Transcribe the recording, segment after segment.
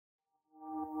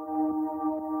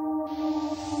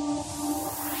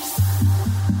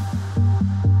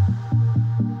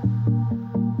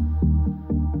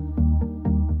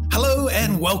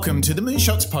welcome to the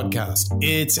Moonshots podcast.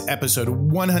 It's episode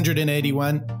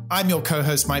 181. I'm your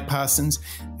co-host, Mike Parsons.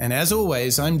 And as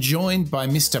always, I'm joined by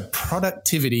Mr.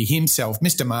 Productivity himself,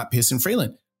 Mr. Mark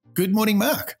Pearson-Freeland. Good morning,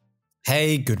 Mark.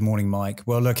 Hey, good morning, Mike.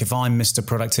 Well, look, if I'm Mr.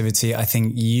 Productivity, I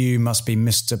think you must be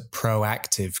Mr.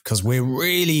 Proactive, because we're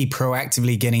really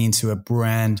proactively getting into a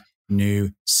brand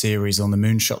new series on the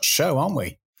Moonshots show, aren't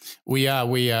we? We are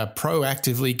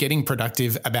proactively getting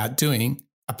productive about doing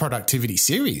a productivity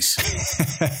series.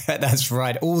 That's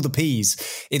right. All the P's.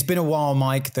 It's been a while,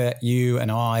 Mike, that you and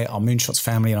I, our Moonshots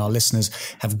family and our listeners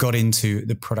have got into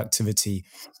the productivity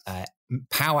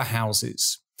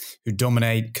powerhouses who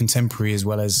dominate contemporary as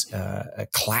well as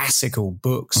classical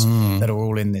books that are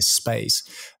all in this space.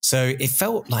 So it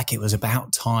felt like it was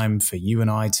about time for you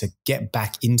and I to get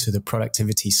back into the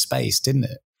productivity space, didn't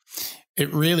it?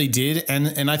 It really did.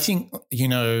 And I think,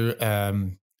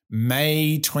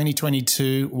 May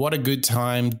 2022, what a good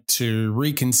time to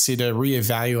reconsider,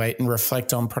 reevaluate, and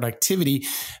reflect on productivity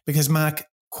because, Mark,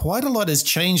 quite a lot has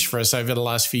changed for us over the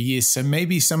last few years. So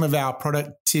maybe some of our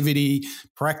productivity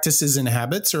practices and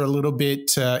habits are a little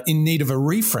bit in need of a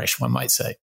refresh, one might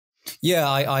say.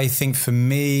 Yeah, I think for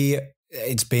me,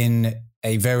 it's been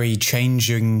a very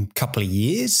changing couple of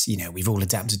years. You know, we've all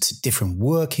adapted to different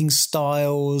working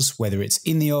styles, whether it's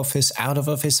in the office, out of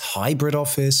office, hybrid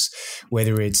office,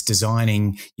 whether it's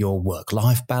designing your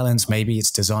work-life balance, maybe it's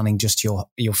designing just your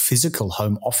physical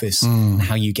home office and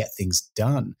how you get things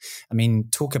done. I mean,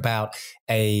 talk about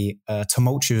a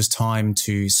tumultuous time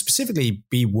to specifically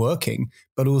be working,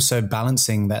 but also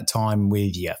balancing that time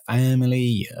with your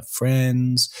family, your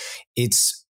friends.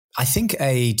 It's, I think,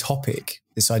 a topic,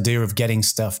 this idea of getting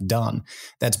stuff done,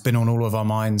 that's been on all of our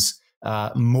minds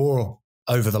more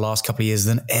over the last couple of years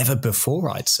than ever before,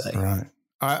 I'd say. Right.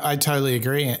 I totally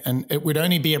agree. And it would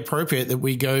only be appropriate that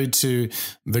we go to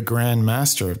the grand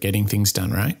master of getting things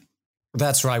done, right?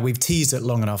 That's right. We've teased it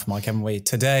long enough, Mike, haven't we?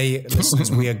 Today,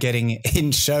 listeners, we are getting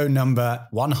in show number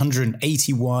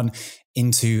 181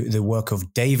 into the work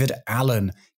of David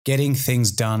Allen, Getting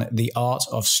Things Done, The Art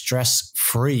of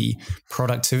Stress-Free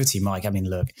Productivity. Mike, I mean,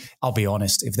 look, I'll be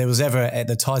honest. If there was ever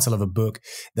the title of a book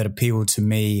that appealed to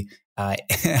me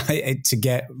to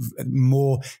get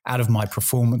more out of my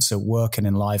performance at work and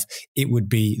in life, it would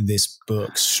be this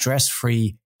book,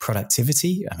 Stress-Free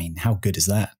Productivity. I mean, how good is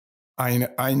that? I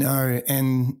know.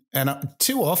 And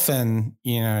too often,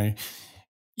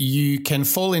 you can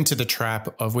fall into the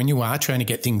trap of when you are trying to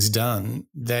get things done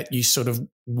that you sort of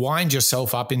wind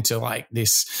yourself up into like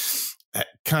this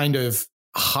kind of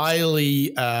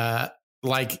highly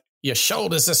like your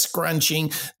shoulders are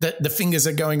scrunching, the fingers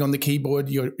are going on the keyboard,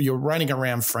 you're running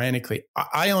around frantically.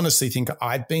 I honestly think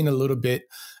I've been a little bit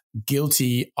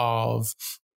guilty of,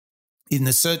 in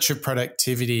the search of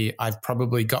productivity, I've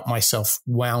probably got myself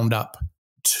wound up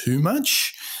too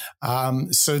much.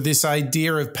 So this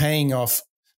idea of paying off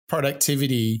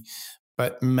productivity,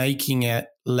 but making it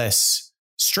less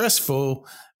stressful,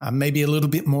 maybe a little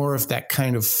bit more of that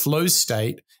kind of flow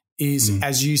state is,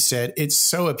 as you said, it's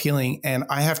so appealing. And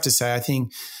I have to say, I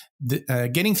think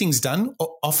Getting Things Done,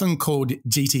 often called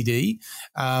GTD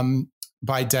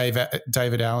by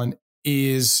David Allen,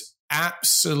 is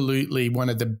absolutely one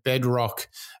of the bedrock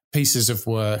pieces of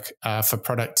work for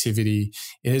productivity.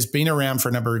 It has been around for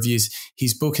a number of years.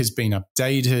 His book has been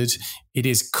updated. It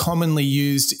is commonly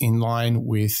used in line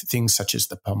with things such as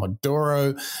the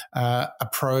Pomodoro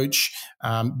approach.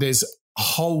 There's a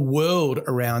whole world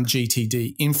around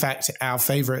GTD. In fact, our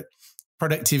favorite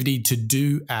productivity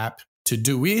to-do app,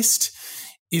 Todoist,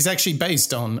 is actually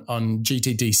based on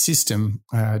GTD system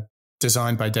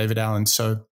designed by David Allen.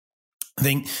 So I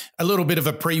think a little bit of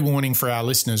a pre-warning for our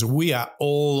listeners. We are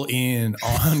all in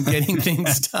on getting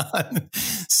things done.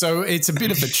 So it's a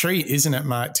bit of a treat, isn't it,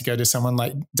 Mark, to go to someone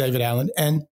like David Allen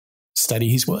and study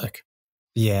his work?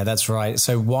 Yeah, that's right.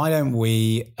 So why don't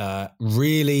we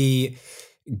really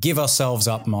give ourselves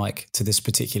up, Mike, to this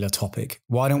particular topic?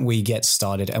 Why don't we get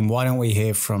started? And why don't we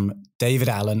hear from David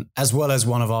Allen, as well as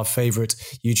one of our favorite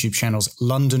YouTube channels,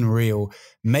 London Real,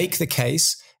 make the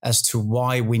case as to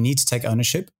why we need to take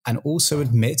ownership and also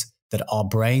admit that our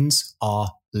brains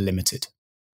are limited.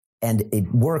 And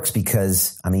it works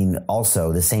because,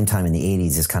 also the same time in the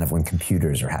 80s is kind of when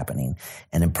computers are happening.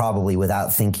 And then probably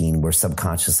without thinking, we're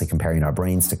subconsciously comparing our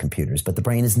brains to computers. But the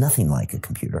brain is nothing like a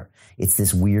computer. It's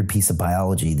this weird piece of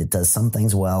biology that does some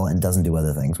things well and doesn't do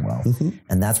other things well.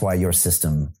 And that's why your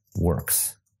system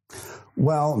works.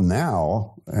 Well,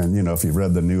 now, and if you've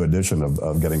read the new edition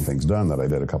of Getting Things Done that I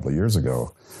did a couple of years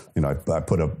ago, I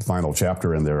put a final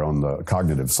chapter in there on the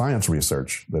cognitive science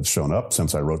research that's shown up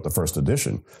since I wrote the first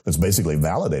edition that's basically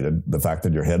validated the fact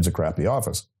that your head's a crappy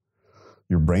office.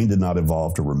 Your brain did not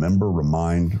evolve to remember,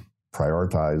 remind,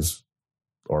 prioritize,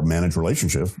 or manage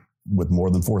relationships with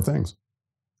more than 4 things.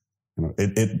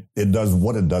 It does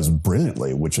what it does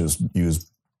brilliantly, which is use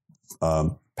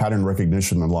pattern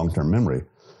recognition and long-term memory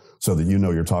so that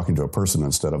you're talking to a person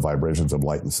instead of vibrations of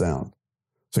light and sound.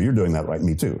 So you're doing that right,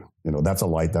 me too. That's a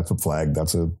light, that's a flag,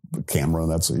 that's a camera,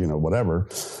 that's whatever,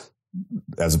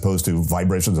 as opposed to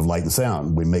vibrations of light and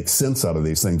sound. We make sense out of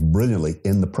these things brilliantly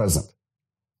in the present,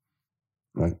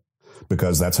 right?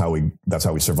 Because that's how we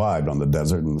survived on the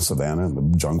desert and the savannah and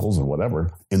the jungles and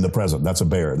whatever. In the present, that's a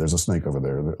bear. There's a snake over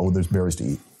there. Oh, there's berries to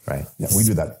eat. Right. Yeah, we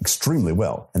do that extremely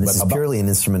well. And this is purely an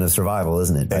instrument of survival,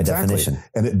 isn't it? By definition.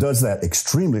 And it does that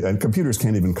extremely. And computers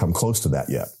can't even come close to that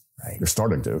yet. Right. They're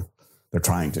starting to. They're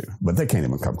trying to, but they can't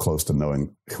even come close to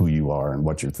knowing who you are and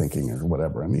what you're thinking or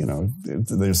whatever. And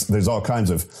there's all kinds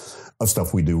of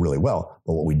stuff we do really well,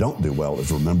 but what we don't do well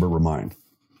is remember, remind.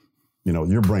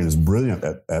 Your brain is brilliant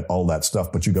at all that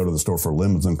stuff, but you go to the store for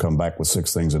lemons and come back with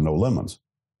 6 things and no lemons.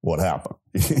 What happened?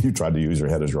 You tried to use your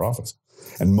head as your office.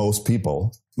 And most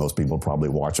people probably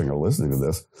watching or listening to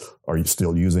this are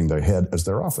still using their head as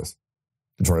their office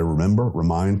to try to remember,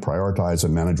 remind, prioritize,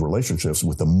 and manage relationships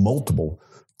with the multiple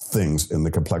things in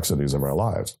the complexities of our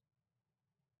lives.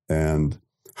 And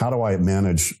how do I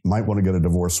manage, might want to get a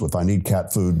divorce with, I need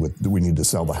cat food, with, do we need to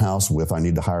sell the house, with, I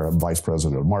need to hire a vice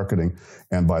president of marketing.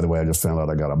 And by the way, I just found out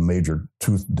I got a major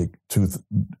tooth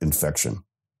infection.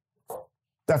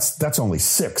 That's only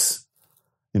 6.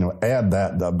 Add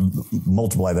that,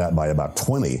 multiply that by about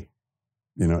 20,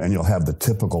 and you'll have the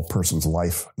typical person's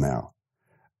life now.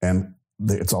 And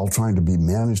it's all trying to be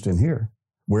managed in here.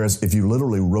 Whereas if you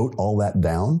literally wrote all that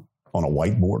down on a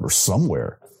whiteboard or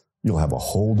somewhere, you'll have a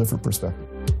whole different perspective.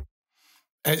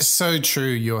 It's so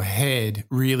true. Your head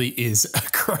really is a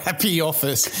crappy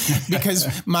office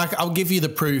because, Mark, I'll give you the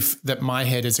proof that my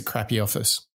head is a crappy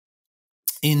office.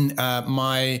 In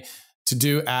my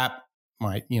to-do app,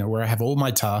 where I have all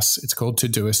my tasks, it's called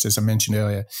Todoist, as I mentioned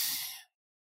earlier.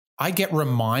 I get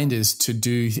reminders to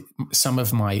do some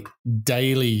of my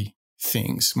daily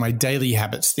things, my daily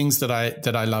habits, things that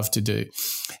I love to do,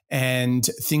 and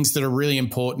things that are really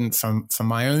important for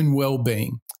my own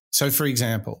well-being. So, for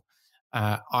example,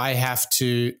 I have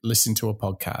to listen to a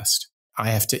podcast. I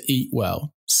have to eat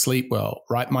well, sleep well,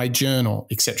 write my journal,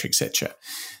 et cetera, et cetera.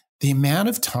 The amount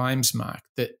of times, Mark,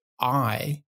 that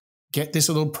I get this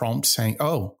little prompt saying,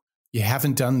 oh, you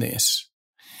haven't done this.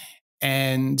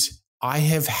 And I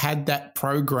have had that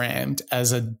programmed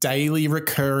as a daily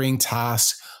recurring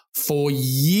task for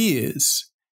years.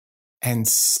 And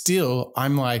still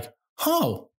I'm like,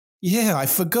 oh, yeah, I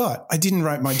forgot. I didn't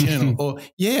write my journal. Or,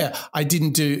 yeah, I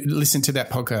didn't listen to that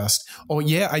podcast. Or,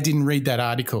 yeah, I didn't read that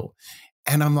article.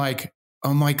 And I'm like,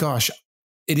 oh my gosh,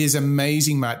 it is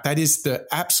amazing, Mark. That is the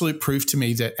absolute proof to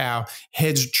me that our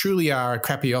heads truly are a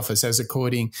crappy office, as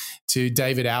according to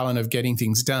David Allen of Getting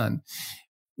Things Done.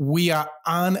 We are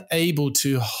unable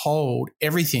to hold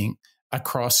everything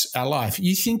across our life.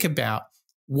 You think about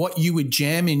what you would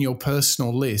jam in your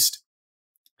personal list: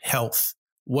 health,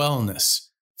 wellness,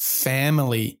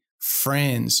 family,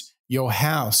 friends, your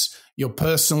house, your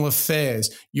personal affairs,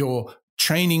 your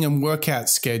training and workout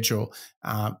schedule,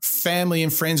 family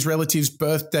and friends, relatives,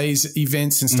 birthdays,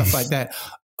 events, and stuff like that.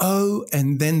 Oh,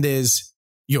 and then there's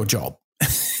your job.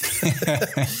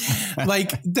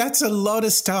 Like, that's a lot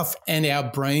of stuff. And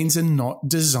our brains are not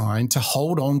designed to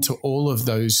hold on to all of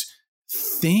those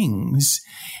things.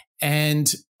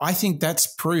 And I think that's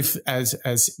proof, as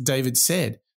David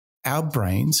said, our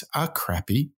brains are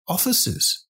crappy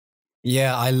offices.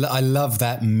 Yeah, I love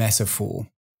that metaphor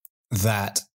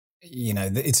that,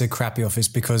 it's a crappy office,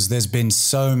 because there's been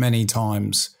so many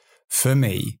times for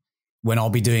me when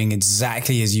I'll be doing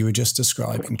exactly as you were just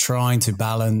describing, trying to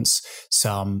balance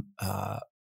some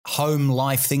home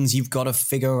life things you've got to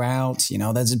figure out.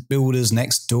 There's builders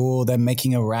next door, they're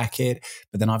making a racket,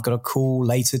 but then I've got a call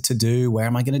later to do. Where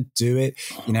am I going to do it?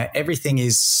 Everything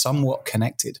is somewhat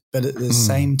connected, but at the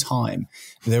same time,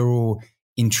 they're all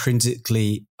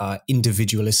intrinsically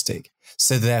individualistic.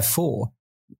 So therefore,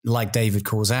 like David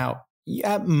calls out,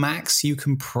 at max, you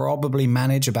can probably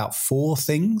manage about 4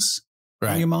 things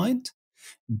on your mind.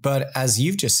 But as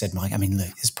you've just said, Mike, look,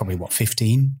 there's probably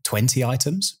 15, 20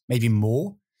 items, maybe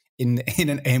more in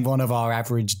one of our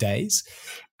average days.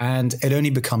 And it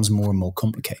only becomes more and more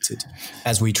complicated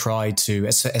as we try to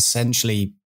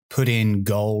essentially put in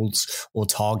goals or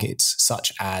targets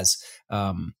such as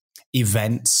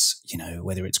events,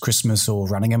 whether it's Christmas or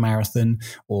running a marathon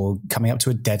or coming up to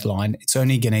a deadline. It's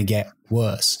only going to get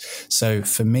worse. So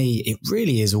for me, it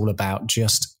really is all about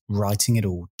just writing it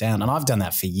all down. And I've done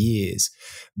that for years.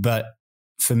 But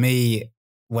for me,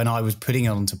 when I was putting it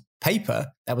onto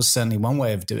paper, that was certainly one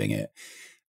way of doing it.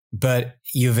 But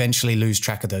you eventually lose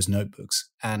track of those notebooks,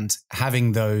 and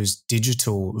having those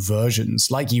digital versions,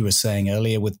 like you were saying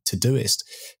earlier with Todoist,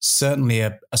 certainly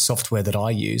a software that I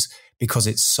use because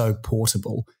it's so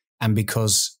portable and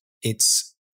because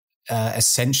it's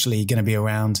essentially going to be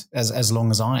around as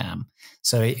long as I am.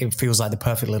 So it feels like the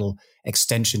perfect little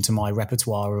extension to my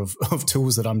repertoire of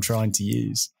tools that I'm trying to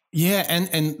use. Yeah,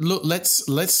 and look,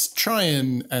 let's try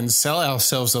and sell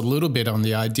ourselves a little bit on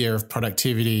the idea of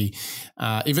productivity,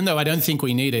 even though I don't think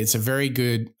we need it. It's a very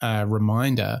good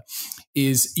reminder.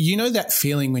 Is that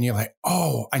feeling when you're like,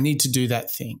 oh, I need to do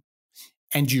that thing,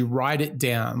 and you write it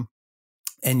down,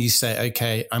 and you say,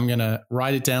 okay, I'm going to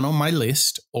write it down on my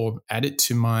list or add it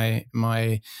to my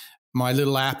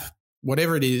little app,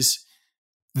 whatever it is.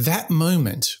 That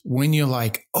moment when you're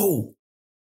like, oh,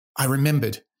 I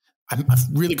remembered. I've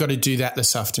really got to do that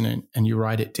this afternoon, and you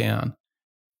write it down.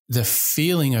 The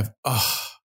feeling of, oh,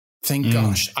 thank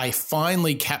gosh, I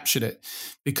finally captured it,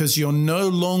 because you're no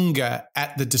longer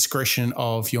at the discretion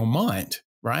of your mind,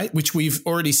 right? Which we've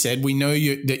already said. We know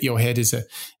that your head is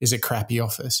a crappy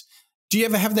office. Do you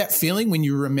ever have that feeling when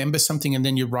you remember something and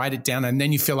then you write it down and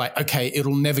then you feel like, okay,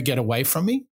 it'll never get away from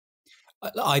me?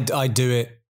 I do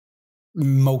it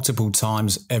multiple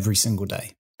times every single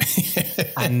day.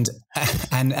 and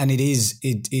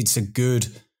it's a good,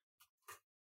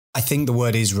 I think the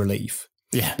word is relief.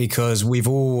 Yeah. Because we've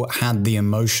all had the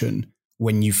emotion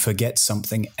when you forget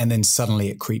something and then suddenly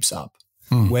it creeps up.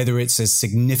 Whether it's as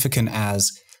significant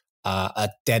as a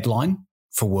deadline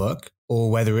for work, or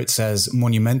whether it's as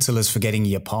monumental as forgetting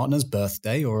your partner's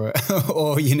birthday or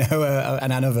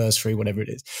an anniversary, whatever it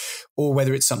is, or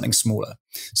whether it's something smaller.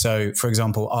 So, for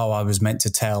example, I was meant to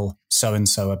tell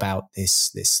so-and-so about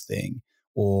this thing,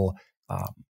 or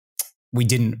we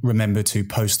didn't remember to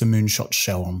post the Moonshots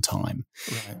show on time.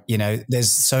 Right.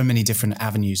 There's so many different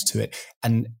avenues to it.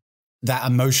 And that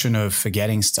emotion of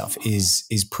forgetting stuff is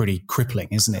pretty crippling,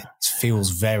 isn't it? It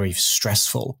feels very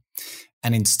stressful.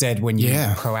 And instead, when you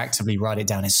proactively write it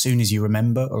down as soon as you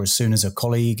remember, or as soon as a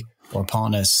colleague or a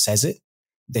partner says it,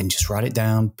 then just write it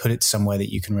down, put it somewhere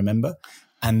that you can remember.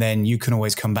 And then you can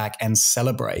always come back and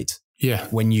celebrate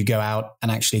when you go out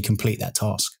and actually complete that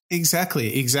task. Exactly.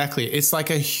 It's like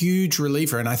a huge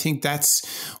reliever. And I think that's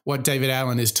what David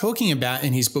Allen is talking about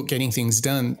in his book, Getting Things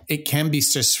Done. It can be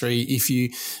stress-free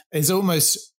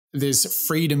there's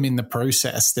freedom in the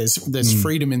process. There's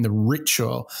freedom in the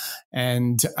ritual.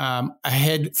 And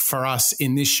ahead for us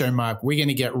in this show, Mark, we're going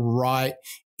to get right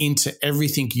into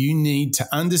everything you need to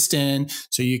understand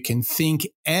so you can think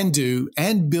and do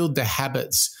and build the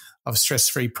habits of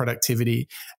stress-free productivity.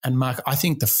 And Mark, I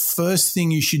think the first thing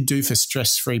you should do for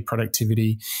stress-free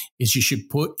productivity is you should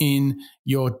put in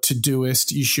your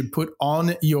Todoist. You should put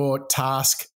on your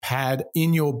task pad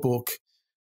in your book,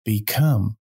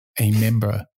 become a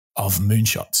member of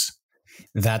Moonshots.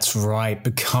 That's right.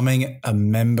 Becoming a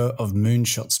member of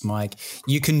Moonshots, Mike.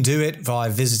 You can do it via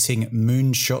visiting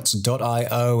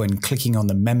moonshots.io and clicking on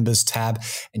the members tab,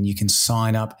 and you can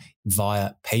sign up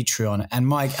via Patreon. And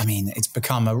Mike, it's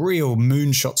become a real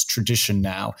Moonshots tradition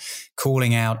now,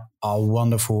 calling out our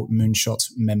wonderful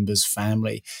Moonshots members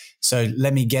family. So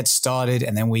let me get started,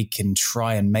 and then we can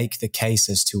try and make the case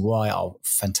as to why our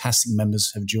fantastic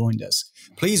members have joined us.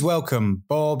 Please welcome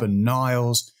Bob and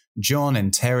Niles, John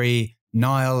and Terry,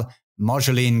 Niall,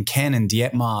 Marjolaine, Ken and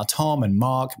Dietmar, Tom and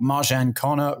Mark, Marjan,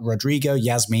 Connor, Rodrigo,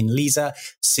 Yasmin, Lisa,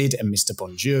 Sid and Mr.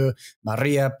 Bonjour,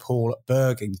 Maria, Paul,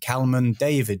 Berg and Kalman,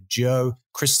 David, Joe,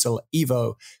 Crystal,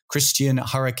 Evo, Christian,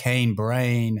 Hurricane,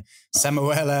 Brain,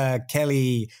 Samuela,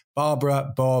 Kelly,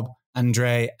 Barbara, Bob,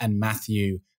 Andre and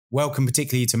Matthew. Welcome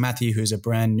particularly to Matthew, who's a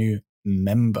brand new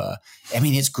member.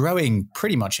 It's growing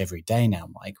pretty much every day now,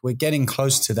 Mike. We're getting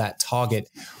close to that target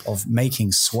of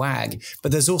making swag,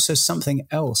 but there's also something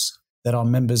else that our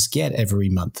members get every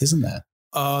month, isn't there?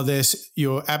 Oh,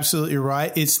 you're absolutely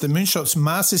right. It's the Moonshots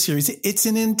Master Series. It's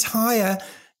an entire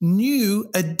new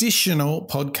additional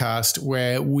podcast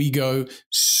where we go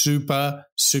super,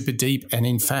 super deep. And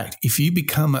in fact, if you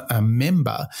become a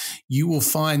member, you will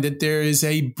find that there is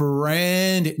a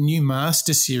brand new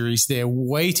master series there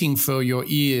waiting for your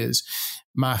ears.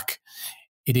 Mark,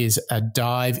 it is a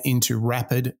dive into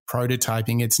rapid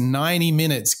prototyping. It's 90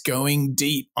 minutes going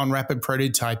deep on rapid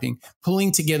prototyping,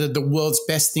 pulling together the world's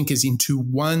best thinkers into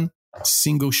one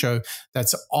single show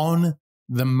that's on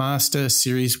the Master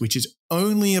Series, which is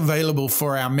only available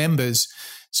for our members.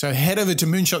 So head over to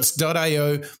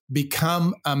moonshots.io,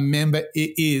 become a member.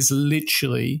 It is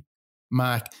literally,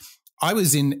 Mark, I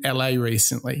was in LA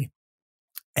recently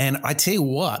And I tell you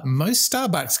what, most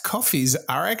Starbucks coffees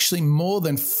are actually more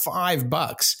than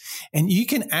 $5. And you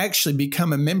can actually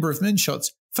become a member of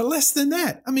Moonshots for less than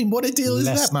that. I mean, what a deal is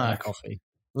that, Mark?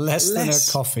 Less than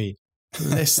a coffee.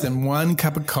 Less than 1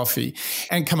 cup of coffee.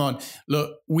 And come on,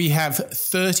 look, we have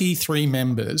 33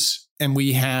 members and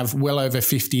we have well over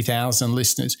 50,000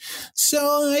 listeners. So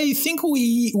I think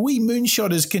we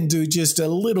Moonshotters can do just a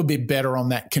little bit better on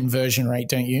that conversion rate,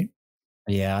 don't you?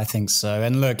 Yeah, I think so.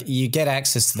 And look, you get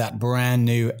access to that brand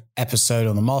new episode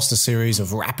on the Master Series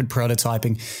of Rapid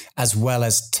Prototyping, as well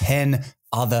as 10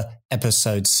 other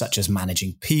episodes such as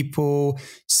Managing People,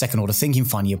 Second Order Thinking,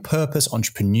 Finding Your Purpose,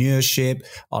 Entrepreneurship,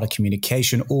 Art of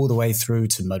Communication, all the way through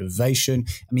to Motivation.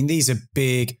 I mean, these are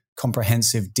big,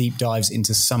 comprehensive deep dives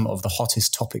into some of the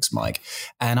hottest topics, Mike.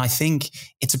 And I think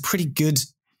it's a pretty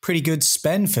good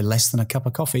spend for less than a cup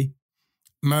of coffee.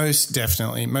 Most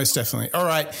definitely. Most definitely. All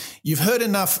right. You've heard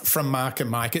enough from Mark and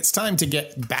Mike. It's time to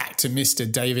get back to Mr.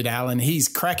 David Allen. He's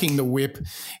cracking the whip.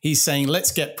 He's saying,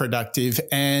 let's get productive.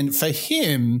 And for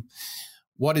him,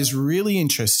 what is really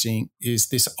interesting is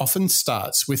this often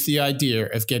starts with the idea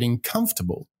of getting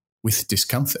comfortable with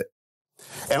discomfort.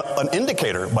 And an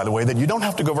indicator, by the way, that you don't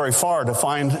have to go very far to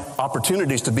find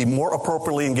opportunities to be more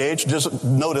appropriately engaged. Just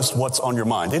notice what's on your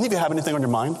mind. Any of you have anything on your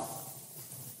mind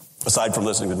aside from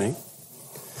listening to me?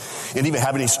 Any of you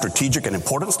have any strategic and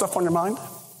important stuff on your mind?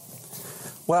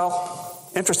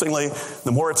 Well, interestingly,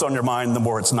 the more it's on your mind, the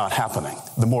more it's not happening.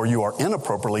 The more you are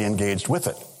inappropriately engaged with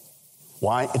it.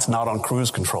 Why? It's not on cruise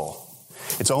control.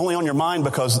 It's only on your mind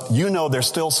because you know there's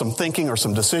still some thinking or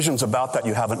some decisions about that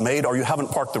you haven't made, or you haven't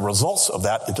parked the results of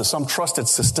that into some trusted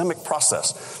systemic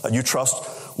process that you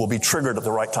trust will be triggered at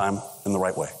the right time in the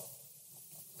right way.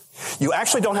 You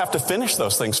actually don't have to finish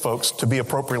those things, folks, to be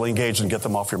appropriately engaged and get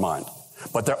them off your mind.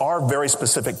 But there are very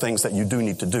specific things that you do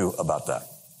need to do about that.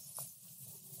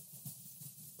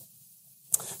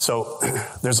 So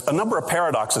there's a number of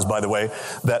paradoxes, by the way,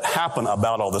 that happen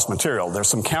about all this material. There's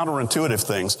some counterintuitive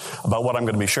things about what I'm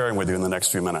going to be sharing with you in the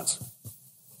next few minutes.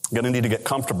 You're going to need to get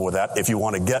comfortable with that if you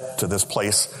want to get to this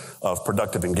place of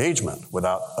productive engagement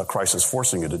without a crisis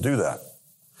forcing you to do that.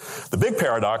 The big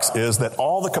paradox is that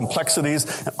all the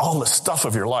complexities and all the stuff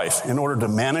of your life, in order to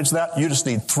manage that, you just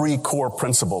need 3 core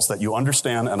principles that you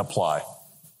understand and apply.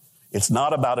 It's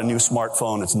not about a new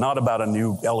smartphone. It's not about a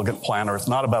new elegant planner. It's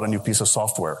not about a new piece of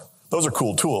software. Those are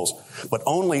cool tools, but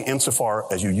only insofar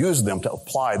as you use them to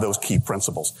apply those key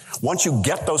principles. Once you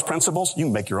get those principles, you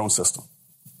can make your own system.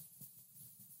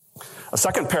 A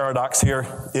second paradox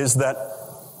here is that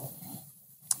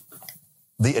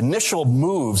the initial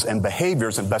moves and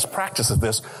behaviors and best practices of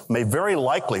this may very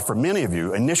likely, for many of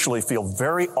you, initially feel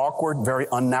very awkward, very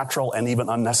unnatural, and even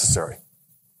unnecessary.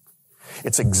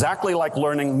 It's exactly like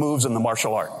learning moves in the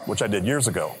martial art, which I did years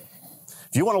ago.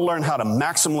 If you want to learn how to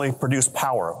maximally produce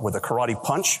power with a karate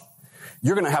punch,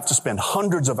 you're going to have to spend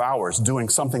hundreds of hours doing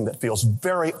something that feels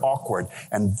very awkward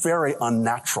and very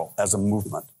unnatural as a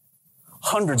movement.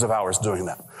 Hundreds of hours doing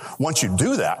that. Once you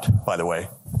do that, by the way,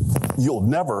 you'll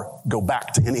never go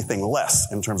back to anything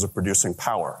less in terms of producing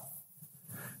power.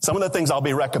 Some of the things I'll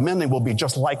be recommending will be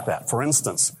just like that. For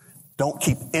instance, don't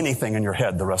keep anything in your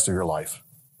head the rest of your life.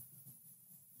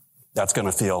 That's going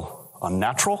to feel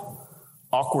unnatural,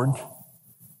 awkward,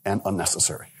 and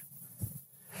unnecessary.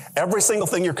 Every single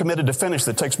thing you're committed to finish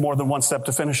that takes more than one step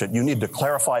to finish it, you need to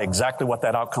clarify exactly what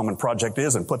that outcome and project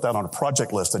is and put that on a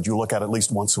project list that you look at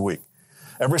least once a week.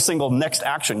 Every single next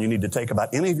action you need to take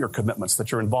about any of your commitments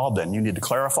that you're involved in, you need to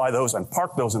clarify those and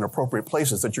park those in appropriate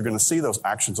places that you're going to see those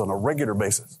actions on a regular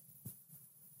basis.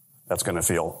 That's going to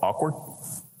feel awkward,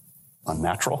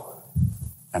 unnatural,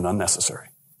 and unnecessary.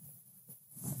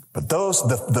 But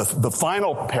the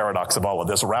final paradox of all of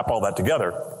this, wrap all that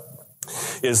together,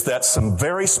 is that some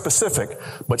very specific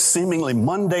but seemingly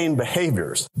mundane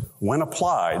behaviors, when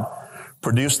applied,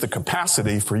 produce the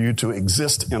capacity for you to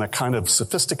exist in a kind of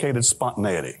sophisticated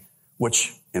spontaneity,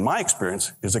 which, in my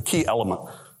experience, is a key element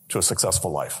to a successful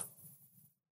life.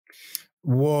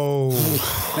 Whoa.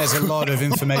 There's a lot of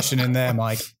information in there,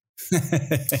 Mike.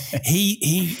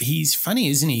 He's funny,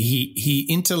 isn't he? He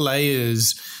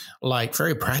interlayers like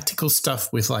very practical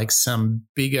stuff with like some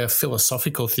bigger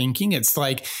philosophical thinking. It's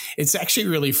like, it's actually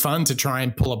really fun to try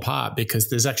and pull apart because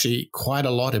there's actually quite a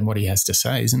lot in what he has to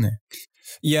say, isn't there?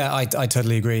 Yeah, I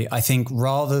totally agree. I think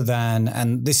rather than,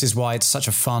 and this is why it's such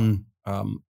a fun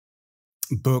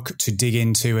book to dig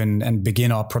into and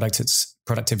begin our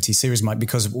productivity series, Mike,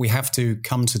 because we have to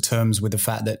come to terms with the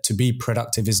fact that to be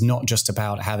productive is not just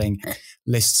about having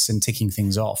lists and ticking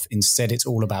things off. Instead, it's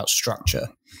all about structure.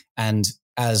 And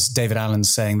as David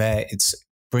Allen's saying there, it's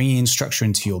bringing in structure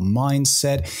into your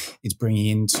mindset. It's bringing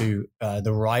into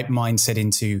the right mindset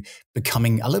into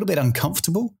becoming a little bit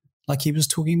uncomfortable, like he was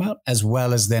talking about, as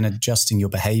well as then adjusting your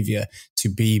behavior to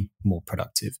be more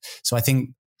productive. So I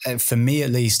think for me,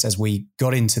 at least, as we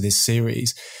got into this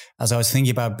series, as I was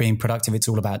thinking about being productive, it's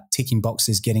all about ticking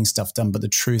boxes, getting stuff done. But the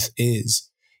truth is,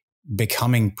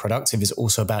 becoming productive is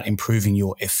also about improving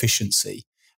your efficiency.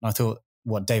 And I thought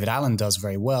what David Allen does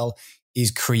very well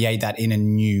is create that in a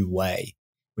new way,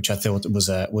 which I thought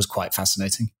was quite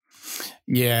fascinating.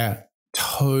 Yeah,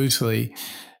 totally.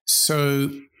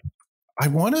 So I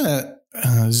want to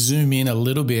zoom in a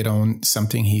little bit on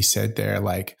something he said there,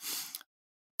 like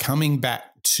coming back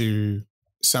to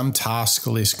some task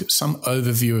list, some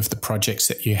overview of the projects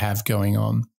that you have going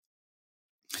on.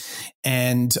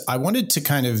 And I wanted to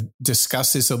kind of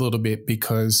discuss this a little bit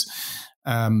because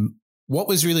what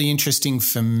was really interesting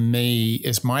for me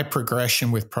is my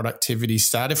progression with productivity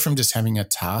started from just having a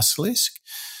task list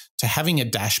to having a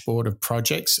dashboard of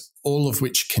projects, all of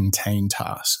which contain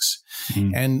tasks.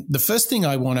 And the first thing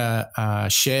I want to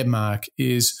share, Mark,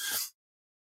 is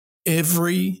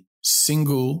every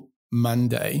single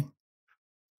Monday,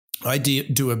 I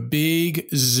do a big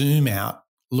zoom out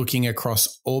looking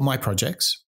across all my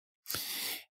projects,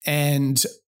 and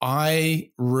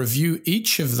I review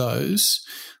each of those,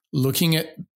 looking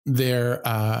at their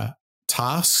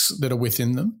tasks that are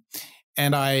within them.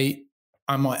 And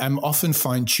I'm often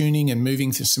fine-tuning and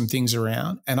moving some things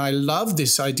around. And I love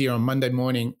this idea on Monday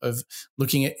morning of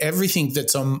looking at everything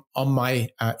that's on my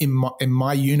in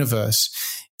my universe,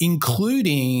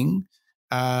 including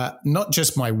not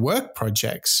just my work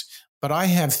projects, but I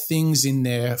have things in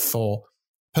there for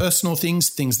personal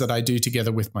things that I do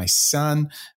together with my son,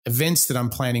 events that I'm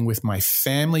planning with my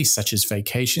family, such as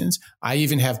vacations. I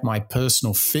even have my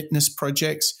personal fitness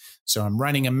projects. So I'm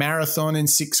running a marathon in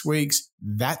 6 weeks.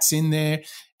 That's in there.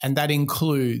 And that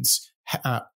includes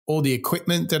all the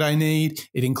equipment that I need.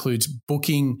 It includes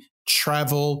booking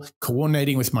travel,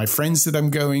 coordinating with my friends that I'm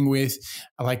going with.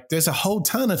 Like, there's a whole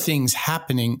ton of things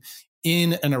happening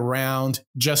in and around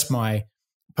just my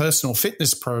personal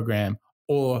fitness program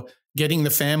or getting the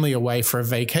family away for a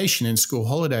vacation and school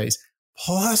holidays,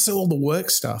 plus all the work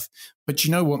stuff. But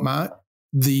you know what, Mark?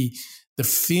 The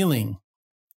feeling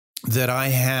that I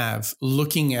have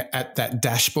looking at that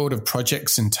dashboard of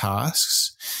projects and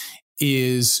tasks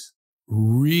is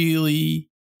really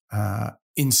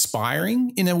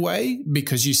inspiring in a way,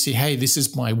 because you see, hey, this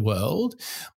is my world.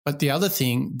 But the other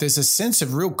thing, there's a sense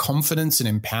of real confidence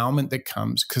and empowerment that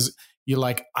comes because you're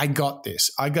like, I got this.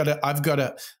 I've got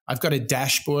a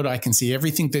dashboard. I can see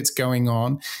everything that's going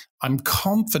on. I'm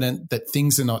confident that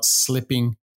things are not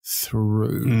slipping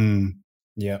through.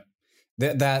 Yeah.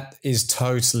 That is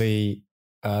totally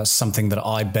something that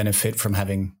I benefit from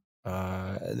having,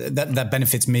 that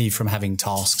benefits me from having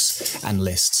tasks and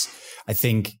lists. I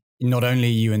think not only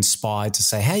are you inspired to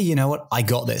say, hey, you know what, I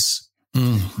got this,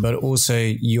 but also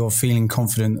you're feeling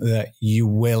confident that you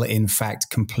will in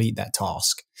fact complete that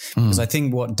task. Because I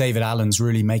think what David Allen's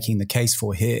really making the case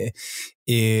for here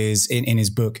is in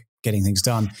his book, Getting Things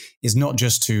Done, is not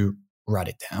just to write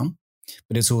it down,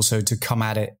 but it's also to come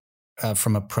at it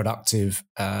from a productive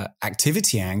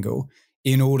activity angle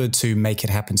in order to make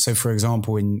it happen. So for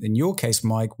example, in your case,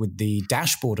 Mike, with the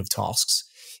dashboard of tasks,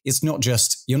 it's not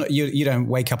just, you don't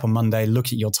wake up on Monday, look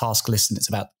at your task list and it's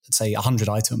about, let's say, 100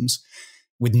 items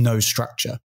with no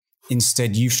structure.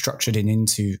 Instead, you've structured it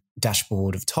into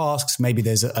dashboard of tasks. Maybe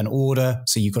there's an order.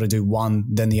 So you've got to do one,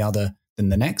 then the other, then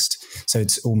the next. So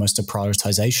it's almost a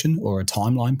prioritization or a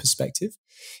timeline perspective.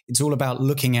 It's all about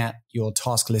looking at your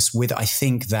task list with, I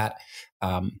think, that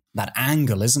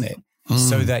angle, isn't it?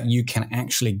 So that you can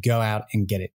actually go out and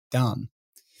get it done.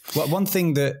 Well, one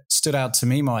thing that stood out to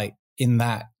me, Mike, in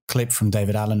that clip from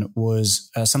David Allen was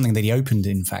something that he opened,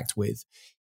 in fact, with.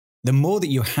 The more that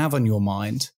you have on your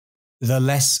mind, the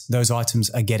less those items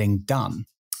are getting done.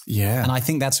 Yeah. And I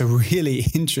think that's a really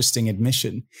interesting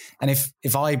admission. And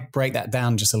if I break that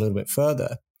down just a little bit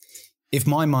further, if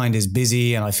my mind is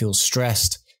busy and I feel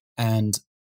stressed and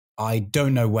I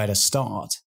don't know where to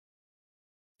start,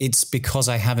 it's because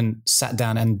I haven't sat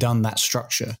down and done that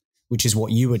structure, which is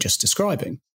what you were just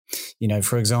describing. You know,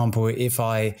 for example, if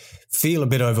I feel a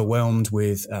bit overwhelmed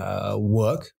with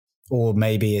work, or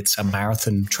maybe it's a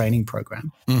marathon training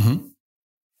program,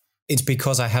 it's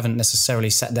because I haven't necessarily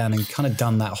sat down and kind of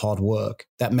done that hard work,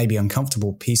 that maybe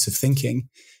uncomfortable piece of thinking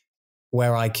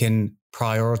where I can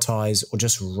prioritize or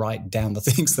just write down the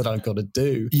things that I've got to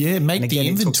do. Yeah, make the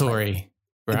inventory.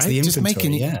 Right? It's the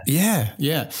inventory,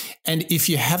 yeah. And if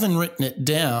you haven't written it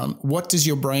down, what does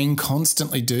your brain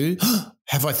constantly do?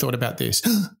 Have I thought about this?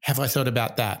 Have I thought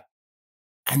about that?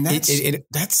 And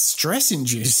that's stress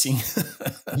inducing.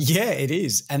 Yeah, it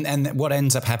is. And what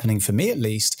ends up happening for me, at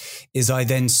least, is I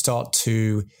then start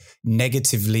to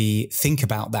negatively think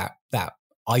about that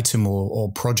item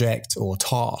or project or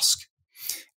task,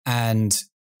 and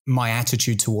my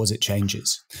attitude towards it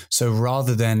changes. So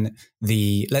rather than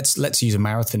let's use a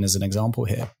marathon as an example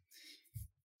here.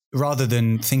 Rather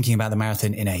than thinking about the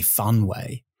marathon in a fun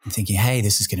way and thinking, hey,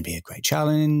 this is going to be a great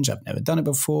challenge. I've never done it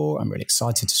before. I'm really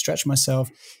excited to stretch myself.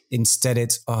 Instead,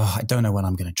 it's, I don't know when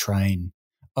I'm going to train.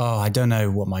 I don't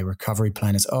know what my recovery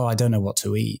plan is. I don't know what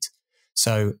to eat.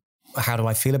 So how do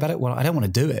I feel about it? Well, I don't want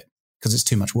to do it because it's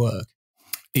too much work.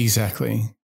 Exactly.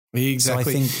 So I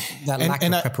think that lack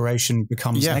of preparation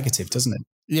becomes negative, doesn't it?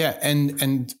 Yeah.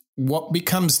 And what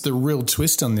becomes the real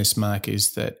twist on this, Mark,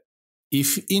 is that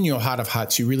if in your heart of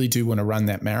hearts you really do want to run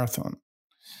that marathon,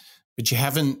 but you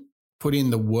haven't put in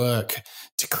the work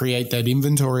to create that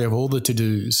inventory of all the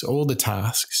to-dos, all the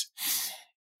tasks,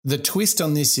 the twist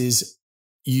on this is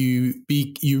you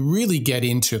really get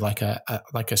into like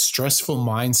a stressful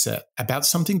mindset about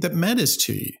something that matters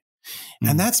to you.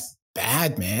 And that's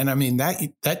bad, man. I mean,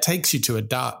 that takes you to a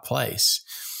dark place.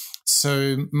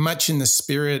 So much in the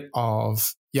spirit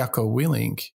of Jocko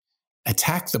Willink,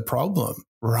 attack the problem,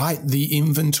 write the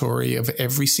inventory of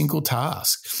every single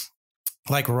task.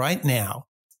 Like right now,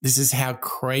 this is how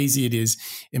crazy it is.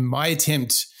 In my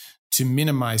attempt to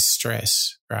minimize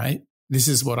stress, right? This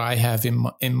is what I have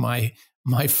in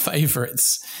my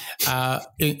favorites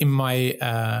in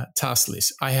my task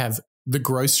list. I have the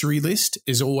grocery list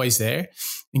is always there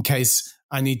in case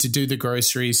I need to do the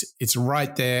groceries. It's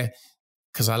right there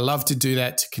because I love to do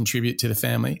that to contribute to the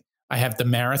family. I have the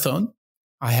marathon.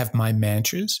 I have my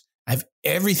mantras. I have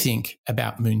everything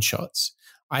about moonshots.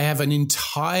 I have an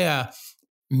entire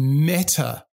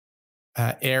meta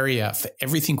area for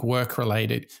everything work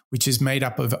related, which is made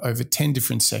up of over 10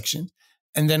 different sections.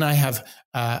 And then I have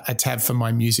a tab for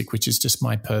my music, which is just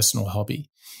my personal hobby.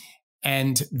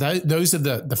 And those are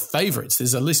the favorites.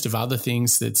 There's a list of other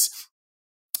things that's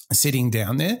sitting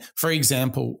down there. For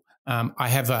example, I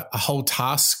have a whole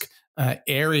task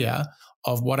area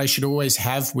of what I should always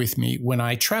have with me when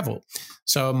I travel.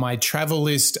 So my travel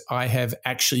list I have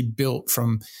actually built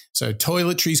from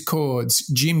toiletries, cords,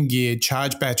 gym gear,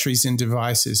 charge batteries and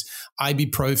devices,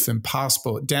 ibuprofen,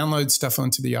 passport, download stuff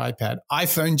onto the iPad,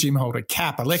 iPhone gym holder,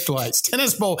 cap, electrolytes,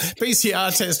 tennis ball,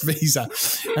 PCR test, visa.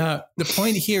 The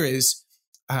point here is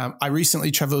I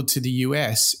recently traveled to the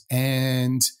US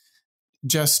and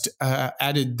just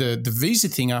added the visa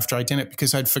thing after I did it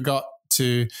because I'd forgot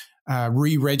to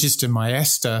re-register my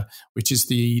ESTA, which is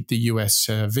the US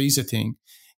visa thing.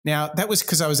 Now, that was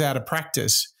because I was out of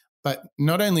practice. But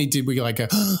not only did we go,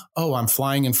 I'm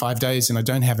flying in 5 days and I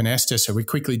don't have an ESTA, so we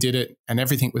quickly did it and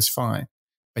everything was fine.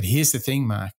 But here's the thing,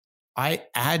 Mark. I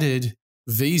added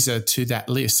visa to that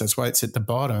list. That's why it's at the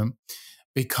bottom,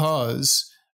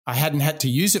 because I hadn't had to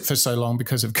use it for so long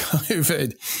because of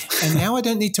COVID. And now I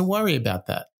don't need to worry about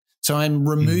that. So I'm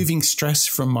removing stress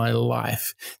from my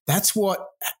life. That's what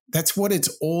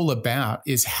it's all about,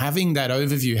 is having that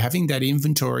overview, having that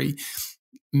inventory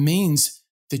means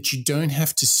that you don't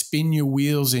have to spin your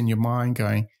wheels in your mind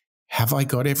going, have I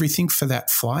got everything for that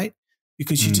flight?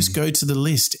 Because you just go to the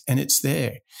list and it's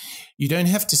there. You don't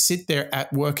have to sit there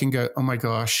at work and go, oh my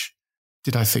gosh,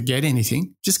 did I forget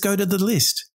anything? Just go to the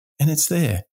list and it's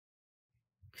there.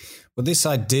 Well, this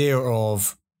idea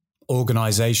of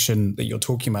organization that you're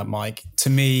talking about, Mike, to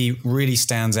me really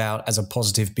stands out as a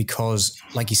positive because,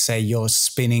 like you say, you're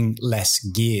spinning less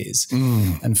gears.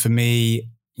 And for me,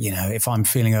 if I'm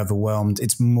feeling overwhelmed,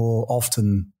 it's more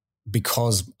often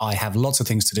because I have lots of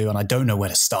things to do and I don't know where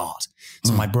to start.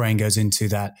 So my brain goes into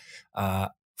that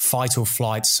fight or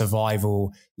flight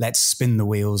survival, let's spin the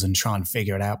wheels and try and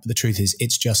figure it out. But the truth is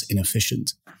it's just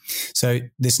inefficient. So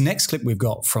this next clip we've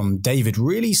got from David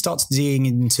really starts digging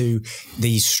into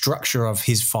the structure of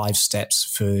his 5 steps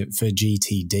for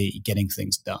GTD, getting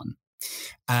things done.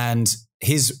 And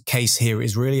his case here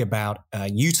is really about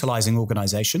utilizing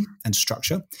organization and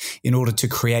structure in order to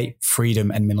create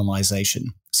freedom and minimalization.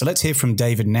 So let's hear from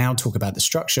David now talk about the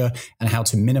structure and how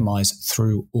to minimize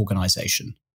through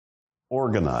organization.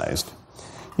 Organized.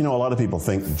 A lot of people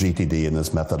think GTD and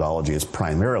this methodology is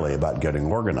primarily about getting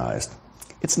organized.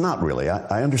 It's not really.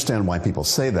 I understand why people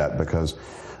say that, because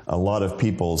a lot of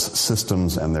people's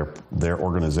systems and their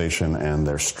organization and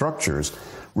their structures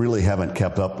really haven't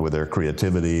kept up with their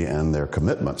creativity and their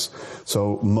commitments.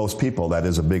 So most people, that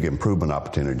is a big improvement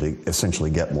opportunity to essentially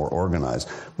get more organized.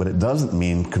 But it doesn't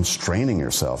mean constraining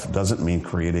yourself. It doesn't mean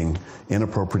creating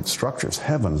inappropriate structures.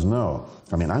 Heavens, no.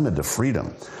 I mean, I'm into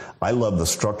freedom. I love the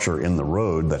structure in the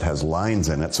road that has lines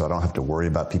in it so I don't have to worry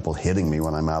about people hitting me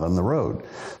when I'm out on the road.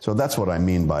 So that's what I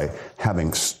mean by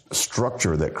having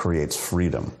structure that creates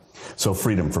freedom. So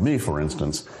freedom for me, for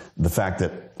instance, the fact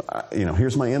that,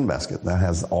 here's my in basket. That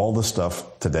has all the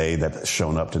stuff today that's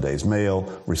shown up, today's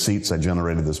mail, receipts I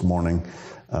generated this morning.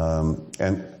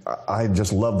 And I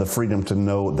just love the freedom to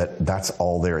know that that's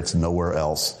all there. It's nowhere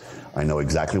else. I know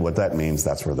exactly what that means.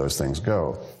 That's where those things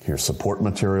go. Here's support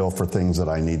material for things that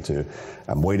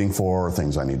I'm waiting for,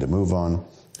 things I need to move on.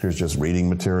 Here's just reading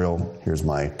material. Here's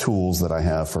my tools that I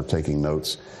have for taking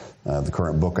notes. The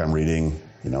current book I'm reading,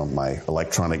 my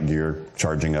electronic gear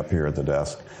charging up here at the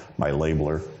desk, my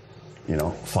labeler,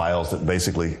 files that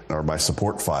basically are my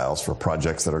support files for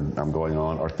projects that I'm going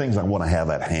on, or things I want to have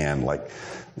at hand, like,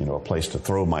 a place to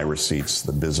throw my receipts,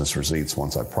 the business receipts,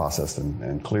 once I've processed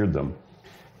and cleared them.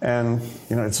 And,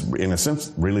 it's in a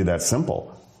sense really that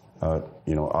simple.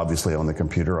 Obviously on the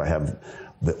computer I have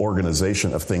the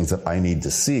organization of things that I need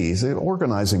to see. So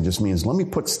organizing just means let me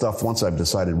put stuff, once I've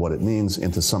decided what it means,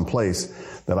 into some place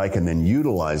that I can then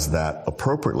utilize that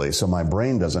appropriately so my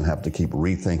brain doesn't have to keep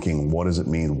rethinking what does it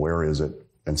mean, where is it,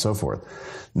 and so forth.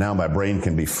 Now my brain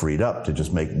can be freed up to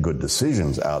just make good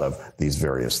decisions out of these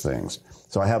various things.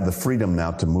 So I have the freedom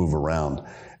now to move around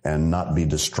and not be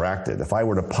distracted. If I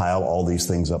were to pile all these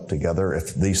things up together,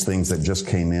 if these things that just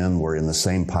came in were in the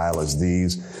same pile as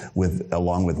these,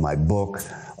 along with my book,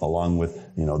 along with,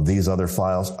 these other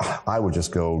files, I would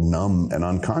just go numb and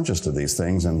unconscious to these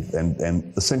things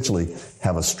and essentially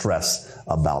have a stress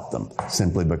about them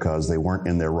simply because they weren't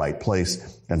in their right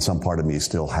place. And some part of me is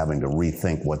still having to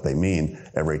rethink what they mean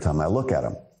every time I look at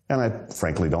them. And I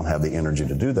frankly don't have the energy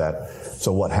to do that.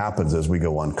 So what happens is we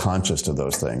go unconscious to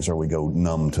those things, or we go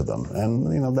numb to them.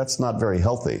 And, that's not very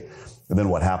healthy. And then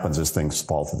what happens is things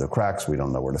fall through the cracks. We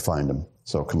don't know where to find them.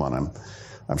 So come on,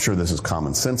 I'm sure this is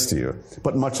common sense to you.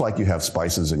 But much like you have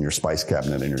spices in your spice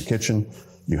cabinet in your kitchen,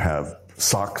 you have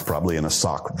socks probably in a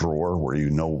sock drawer where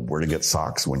you know where to get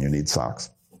socks when you need socks.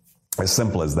 As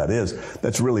simple as that is,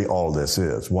 that's really all this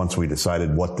is. Once we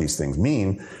decided what these things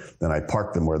mean, then I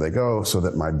park them where they go so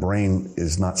that my brain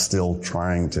is not still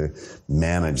trying to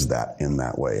manage that in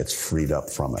that way. It's freed up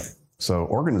from it. So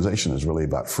organization is really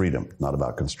about freedom, not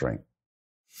about constraint.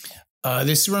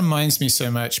 This reminds me so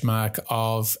much, Mark,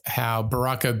 of how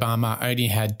Barack Obama only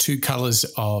had 2 colors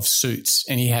of suits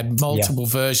and he had multiple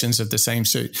versions of the same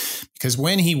suit. Because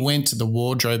when he went to the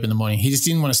wardrobe in the morning, he just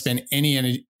didn't want to spend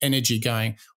any energy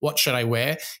going, what should I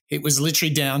wear? It was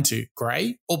literally down to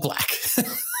gray or black.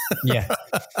 Yeah,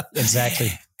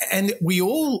 exactly. And we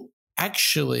all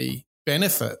actually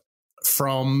benefit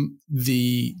from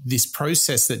this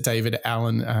process that David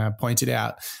Allen pointed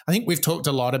out. I think we've talked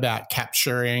a lot about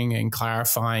capturing and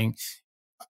clarifying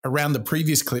around the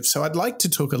previous clip. So I'd like to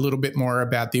talk a little bit more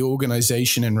about the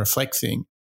organization and reflecting.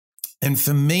 And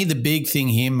for me, the big thing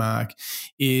here, Mark,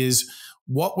 is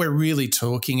what we're really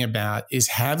talking about is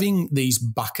having these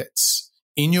buckets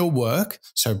in your work,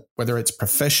 so whether it's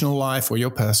professional life or your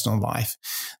personal life,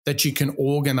 that you can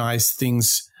organize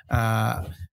things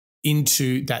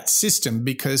into that system.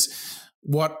 Because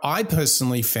what I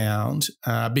personally found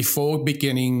before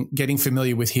getting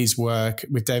familiar with his work,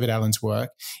 with David Allen's work,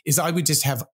 is I would just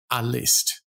have a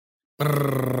list,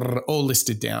 all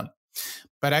listed down.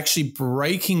 But actually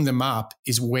breaking them up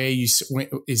is where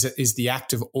is the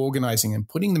act of organizing, and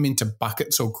putting them into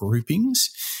buckets or groupings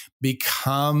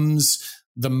becomes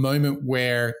the moment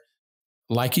where,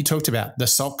 like you talked about, the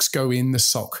socks go in the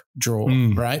sock drawer,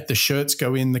 right? The shirts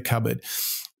go in the cupboard.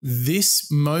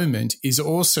 This moment is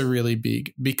also really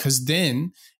big, because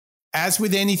then, as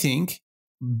with anything,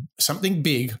 something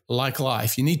big like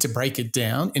life, you need to break it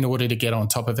down in order to get on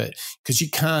top of it, because you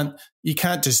can't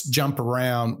just jump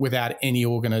around without any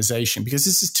organization, because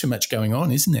this is too much going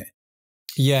on, isn't it?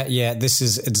 Yeah. This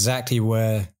is exactly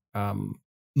where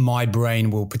my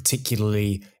brain will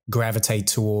particularly gravitate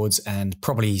towards and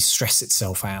probably stress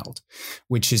itself out,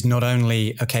 which is not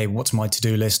only, okay, what's my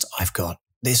to-do list? I've got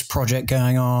this project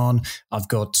going on. I've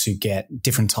got to get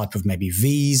different type of maybe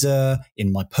visa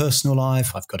in my personal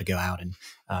life. I've got to go out and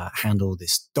handle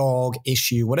this dog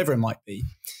issue, whatever it might be.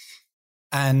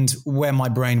 And where my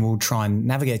brain will try and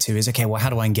navigate to is, okay, well, how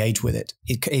do I engage with it?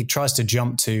 It tries to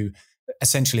jump to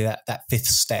essentially that 5th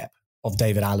step, of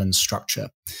David Allen's structure.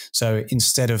 So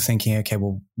instead of thinking, okay,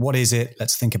 well, what is it?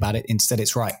 Let's think about it. Instead,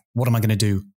 it's right. What am I going to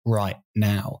do right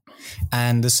now?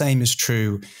 And the same is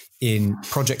true in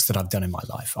projects that I've done in my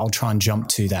life. I'll try and jump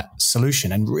to that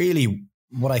solution. And really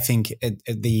what I think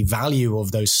the value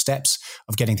of those steps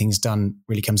of getting things done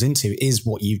really comes into is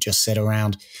what you've just said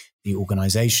around the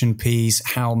organization piece.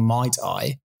 How might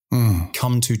I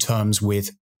come to terms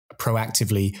with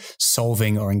proactively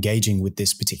solving or engaging with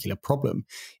this particular problem?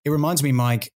 It reminds me,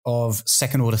 Mike, of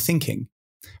second order thinking.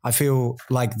 I feel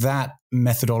like that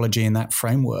methodology and that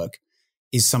framework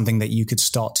is something that you could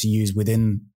start to use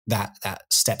within that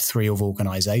step 3 of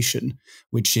organization,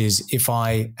 which is if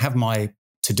I have my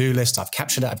to-do list, I've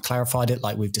captured it, I've clarified it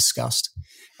like we've discussed,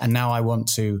 and now I want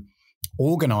to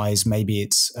organize. Maybe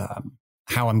it's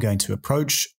how I'm going to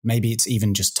approach, maybe it's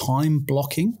even just time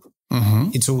blocking.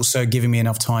 It's also giving me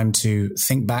enough time to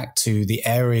think back to the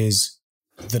areas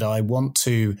that I want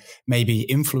to maybe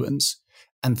influence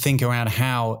and think around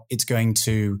how it's going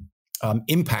to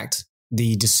impact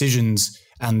the decisions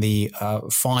and the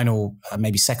final,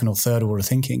 maybe second or third order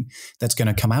thinking that's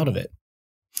going to come out of it.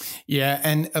 Yeah.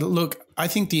 And look, I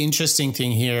think the interesting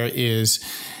thing here is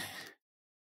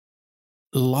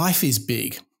life is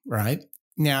big, right?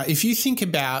 Now, if you think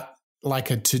about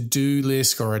like a to-do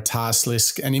list or a task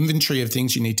list, an inventory of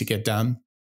things you need to get done,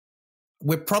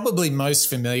 we're probably most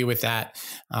familiar with that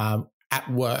at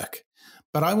work.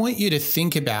 But I want you to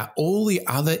think about all the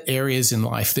other areas in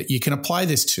life that you can apply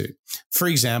this to. For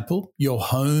example, your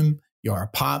home, your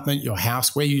apartment, your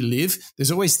house, where you live,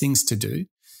 there's always things to do.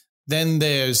 Then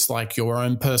there's like your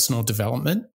own personal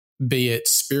development, be it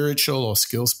spiritual or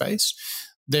skills-based.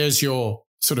 There's your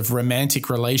sort of romantic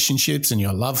relationships and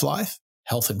your love life,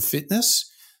 health and fitness,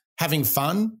 having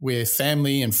fun with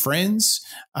family and friends,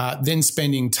 then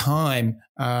spending time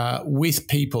with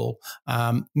people,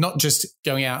 not just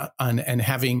going out and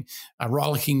having a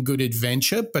rollicking good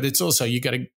adventure, but it's also you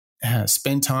got to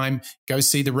spend time, go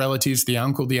see the relatives, the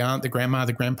uncle, the aunt, the grandma,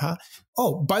 the grandpa.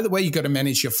 Oh, by the way, you got to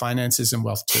manage your finances and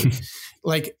wealth too.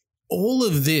 Like all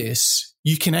of this,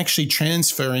 you can actually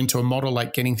transfer into a model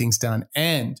like getting things done.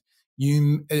 And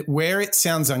where it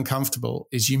sounds uncomfortable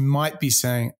is you might be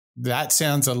saying, that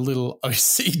sounds a little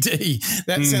OCD.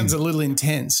 That sounds a little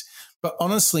intense. But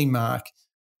honestly, Mark,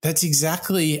 that's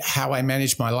exactly how I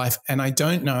manage my life. And I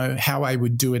don't know how I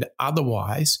would do it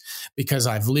otherwise because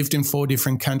I've lived in 4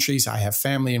 different countries. I have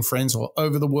family and friends all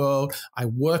over the world. I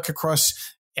work across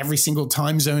every single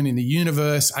time zone in the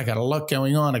universe. I got a lot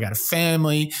going on. I got a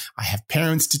family. I have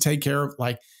parents to take care of.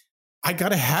 Like, I got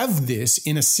to have this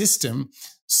in a system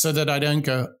so that I don't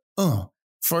go, oh,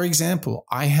 for example,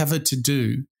 I have a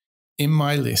to-do in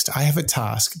my list. I have a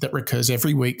task that recurs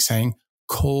every week saying,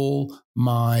 call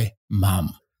my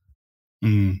mum.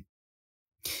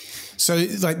 So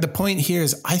like the point here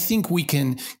is I think we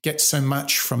can get so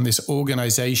much from this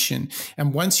organization.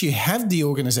 And once you have the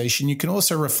organization, you can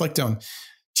also reflect on,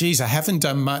 geez, I haven't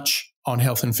done much on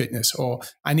health and fitness, or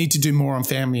I need to do more on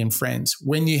family and friends.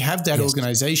 When you have that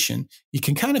organization, you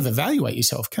can kind of evaluate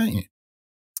yourself, can't you?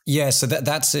 Yeah, so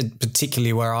that's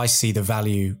particularly where I see the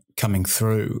value coming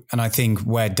through. And I think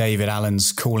where David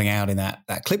Allen's calling out in that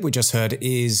clip we just heard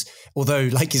is, although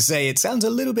like you say, it sounds a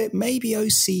little bit maybe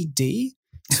OCD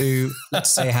to,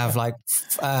 let's say, have like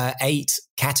 8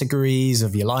 categories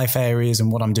of your life areas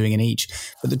and what I'm doing in each.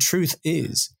 But the truth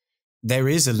is there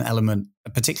is an element,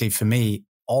 particularly for me,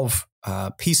 of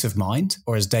peace of mind,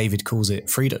 or as David calls it,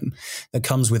 freedom, that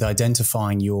comes with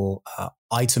identifying your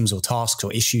items or tasks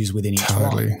or issues within each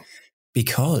one.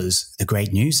 Because the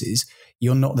great news is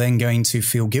you're not then going to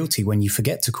feel guilty when you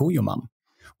forget to call your mum,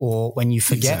 or when you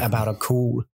forget about a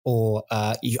call, or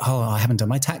I haven't done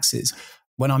my taxes.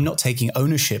 When I'm not taking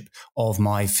ownership of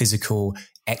my physical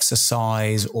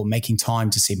exercise or making time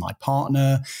to see my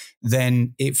partner,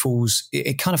 then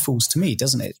it kind of falls to me,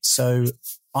 doesn't it? So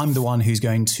I'm the one who's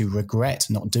going to regret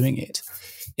not doing it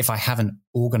if I haven't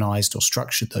organized or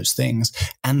structured those things.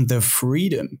 And the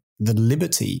freedom, the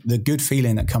liberty, the good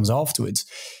feeling that comes afterwards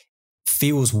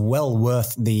feels well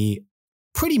worth the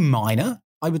pretty minor,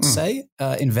 I would say,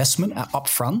 investment up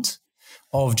front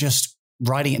of just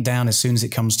writing it down as soon as it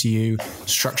comes to you,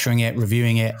 structuring it,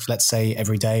 reviewing it, let's say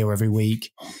every day or every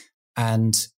week.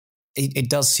 And it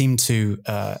does seem to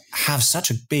have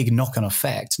such a big knock-on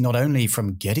effect, not only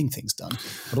from getting things done,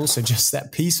 but also just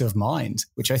that peace of mind,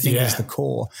 which I think is the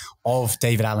core of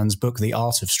David Allen's book, The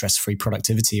Art of Stress-Free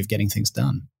Productivity, of getting things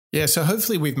done. Yeah, so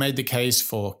hopefully we've made the case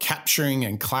for capturing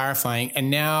and clarifying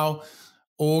and now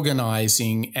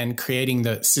organizing and creating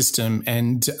the system.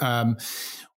 And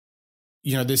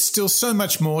there's still so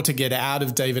much more to get out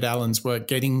of David Allen's work,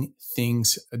 getting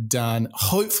things done.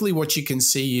 Hopefully what you can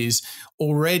see is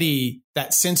already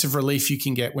that sense of relief you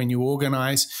can get when you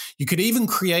organize. You could even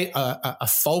create a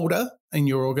folder in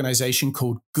your organization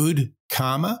called Good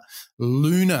Karma,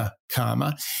 Lunar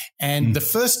Karma. And the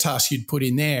first task you'd put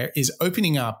in there is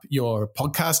opening up your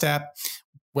podcast app,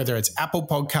 whether it's Apple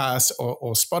Podcasts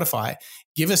or Spotify.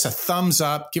 Give us a thumbs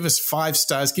up, give us 5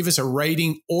 stars, give us a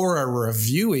rating or a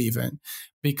review even,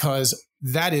 because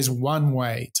that is one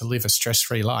way to live a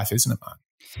stress-free life, isn't it, Mark?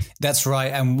 That's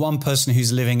right. And one person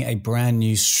who's living a brand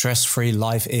new stress-free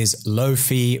life is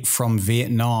Lofi from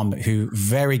Vietnam, who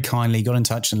very kindly got in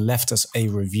touch and left us a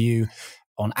review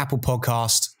on Apple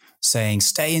Podcast saying,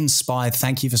 stay inspired.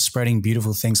 Thank you for spreading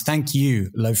beautiful things. Thank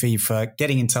you, Lofi, for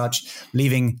getting in touch,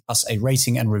 leaving us a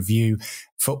rating and review.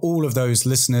 For all of those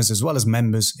listeners, as well as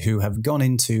members who have gone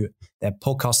into their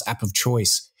podcast app of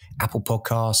choice, Apple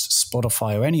Podcasts,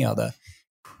 Spotify, or any other,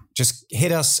 just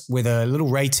hit us with a little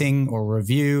rating or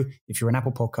review if you're an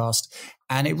Apple Podcast.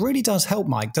 And it really does help,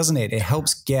 Mike, doesn't it? It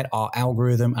helps get our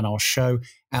algorithm and our show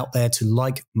out there to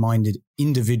like-minded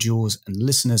individuals and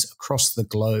listeners across the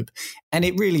globe. And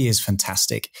it really is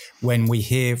fantastic when we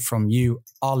hear from you,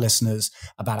 our listeners,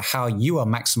 about how you are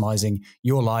maximizing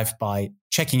your life by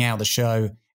checking out the show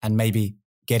and maybe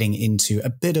getting into a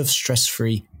bit of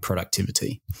stress-free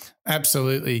productivity.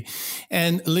 Absolutely.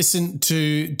 And listen,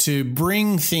 to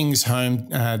bring things home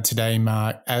today,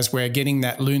 Mark, as we're getting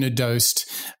that lunar dosed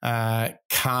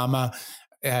karma,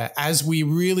 as we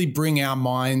really bring our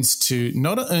minds to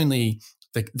not only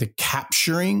the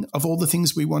capturing of all the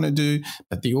things we want to do,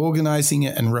 but the organizing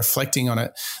it and reflecting on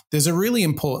it. There's a really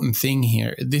important thing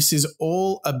here. This is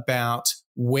all about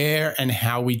where and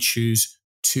how we choose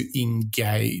to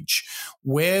engage,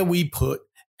 where we put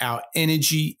our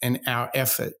energy and our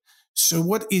effort. So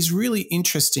what is really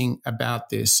interesting about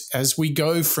this, as we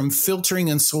go from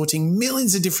filtering and sorting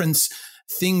millions of different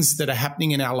things that are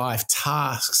happening in our life,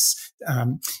 tasks,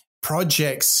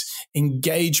 projects,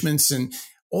 engagements, and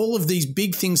all of these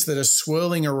big things that are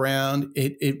swirling around,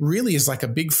 it really is like a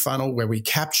big funnel where we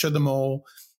capture them all.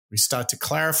 We start to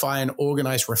clarify and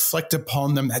organize, reflect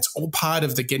upon them. That's all part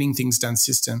of the Getting Things Done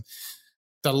system.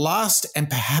 The last and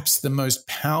perhaps the most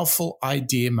powerful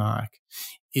idea, Mark,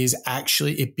 is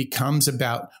actually it becomes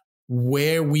about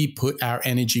where we put our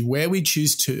energy, where we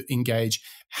choose to engage,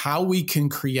 how we can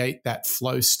create that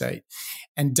flow state.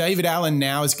 And David Allen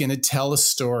now is going to tell a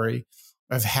story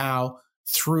of how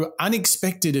through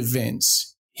unexpected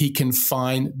events, he can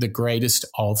find the greatest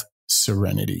of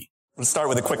serenity. Let's start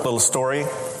with a quick little story.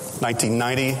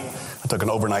 1990, I took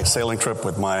an overnight sailing trip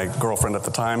with my girlfriend at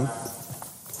the time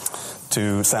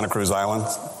to Santa Cruz Island.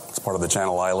 It's part of the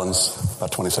Channel Islands,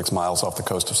 about 26 miles off the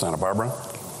coast of Santa Barbara.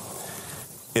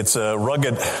 It's a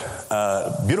rugged,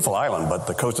 beautiful island, but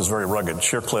the coast is very rugged.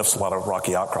 Sheer cliffs, a lot of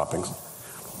rocky outcroppings.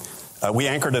 We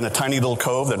anchored in a tiny little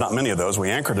cove. There are not many of those. We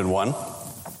anchored in one.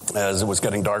 As it was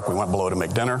getting dark, we went below to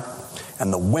make dinner,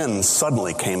 and the wind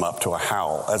suddenly came up to a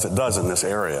howl, as it does in this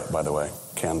area, by the way.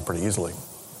 Can pretty easily.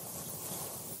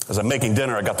 As I'm making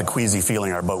dinner, I got the queasy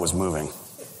feeling our boat was moving.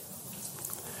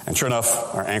 And sure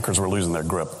enough, our anchors were losing their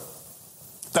grip.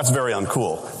 That's very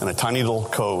uncool in a tiny little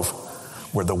cove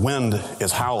where the wind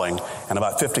is howling, and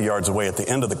about 50 yards away at the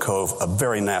end of the cove, a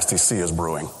very nasty sea is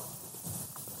brewing.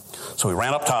 So we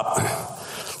ran up top,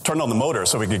 turned on the motor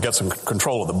so we could get some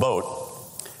control of the boat,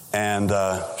 and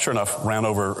sure enough, ran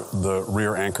over the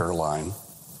rear anchor line,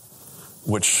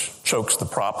 which chokes the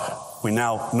prop. We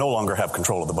now no longer have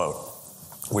control of the boat.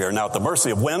 We are now at the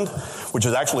mercy of wind, which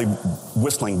is actually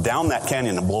whistling down that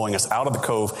canyon and blowing us out of the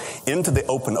cove into the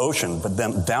open ocean, but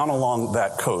then down along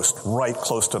that coast, right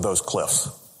close to those cliffs.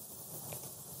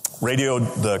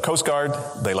 Radioed the Coast Guard.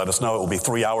 They let us know it will be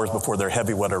 3 hours before their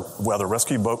heavy weather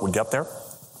rescue boat would get there.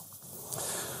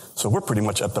 So we're pretty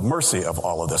much at the mercy of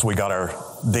all of this. We got our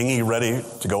dinghy ready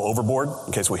to go overboard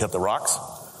in case we hit the rocks.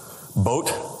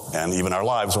 Boat, and even our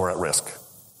lives were at risk.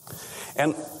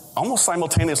 And almost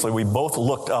simultaneously, we both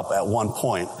looked up at one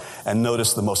point and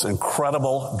noticed the most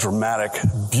incredible, dramatic,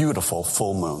 beautiful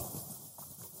full moon.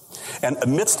 And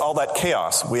amidst all that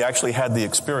chaos, we actually had the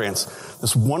experience,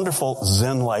 this wonderful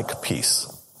Zen-like peace.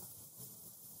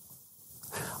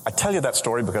 I tell you that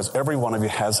story because every one of you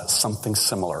has something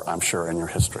similar, I'm sure, in your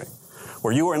history,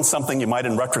 where you were in something you might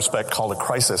in retrospect call a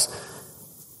crisis,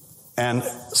 and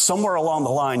somewhere along the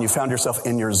line, you found yourself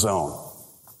in your zone.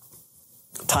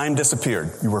 Time disappeared.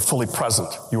 You were fully present.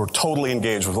 You were totally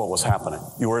engaged with what was happening.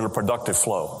 You were in a productive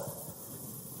flow.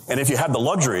 And if you had the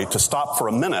luxury to stop for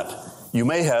a minute, you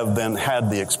may have then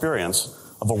had the experience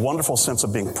of a wonderful sense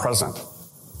of being present.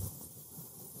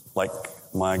 Like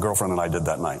my girlfriend and I did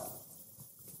that night.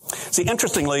 See,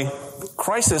 interestingly,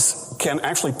 crisis can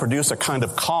actually produce a kind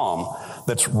of calm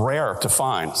that's rare to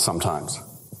find sometimes.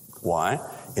 Why?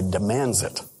 It demands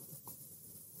it.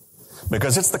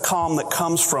 Because it's the calm that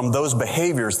comes from those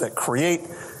behaviors that create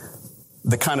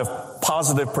the kind of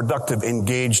positive, productive,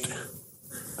 engaged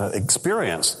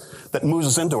experience that moves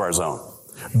us into our zone.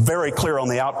 Very clear on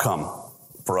the outcome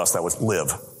for us, that was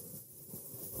live.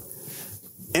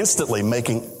 Instantly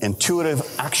making intuitive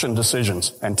action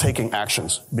decisions and taking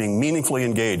actions, being meaningfully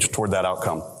engaged toward that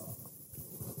outcome.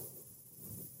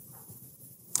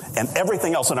 And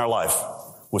everything else in our life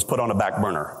was put on a back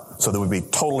burner so that we'd be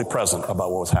totally present about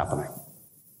what was happening.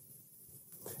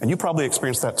 And you probably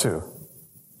experienced that too.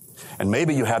 And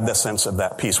maybe you had that sense of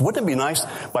that peace. Wouldn't it be nice,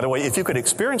 by the way, if you could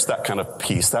experience that kind of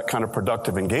peace, that kind of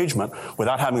productive engagement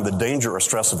without having the danger or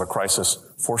stress of a crisis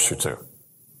force you to?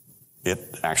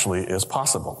 It actually is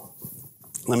possible.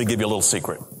 Let me give you a little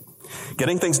secret.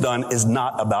 Getting things done is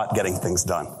not about getting things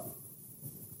done.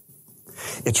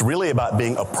 It's really about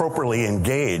being appropriately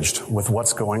engaged with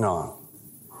what's going on.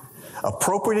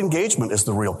 Appropriate engagement is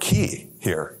the real key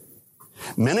here.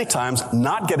 Many times,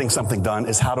 not getting something done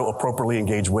is how to appropriately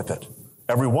engage with it.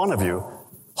 Every one of you,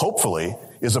 hopefully,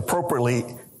 is appropriately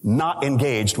not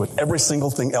engaged with every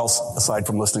single thing else aside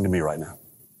from listening to me right now.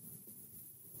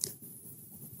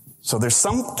 So there's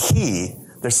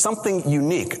something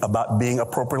unique about being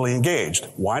appropriately engaged.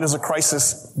 Why does a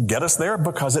crisis get us there?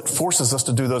 Because it forces us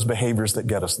to do those behaviors that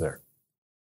get us there.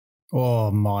 Oh,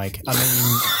 Mike. I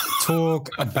mean, talk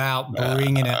about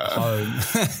bringing it home.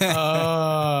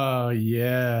 Oh,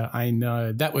 yeah, I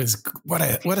know. That was, what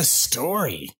a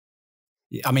story.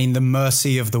 I mean, the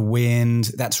mercy of the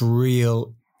wind, that's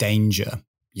real danger.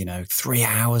 3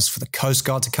 hours for the Coast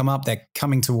Guard to come up. They're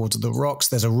coming towards the rocks.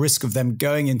 There's a risk of them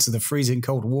going into the freezing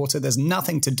cold water. There's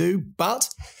nothing to do but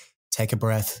take a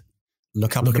breath,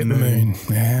 look at the moon.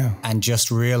 Yeah. And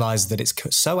just realize that it's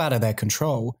so out of their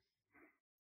control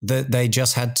that they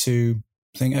just had to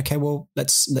think, okay, well,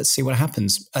 let's see what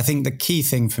happens. I think the key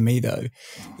thing for me, though,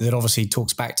 that obviously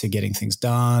talks back to getting things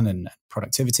done and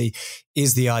productivity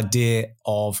is the idea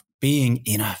of being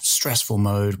in a stressful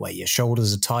mode where your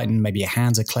shoulders are tightened, maybe your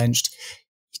hands are clenched,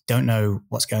 you don't know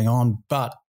what's going on,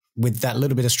 but with that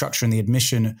little bit of structure and the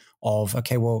admission of,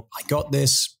 okay, well, I got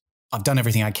this, I've done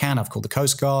everything I can, I've called the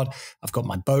Coast Guard, I've got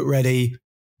my boat ready,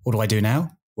 what do I do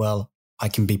now? Well, I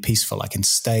can be peaceful, I can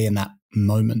stay in that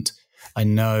moment. I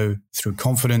know through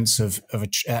confidence of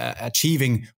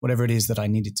achieving whatever it is that I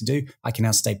needed to do, I can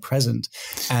now stay present.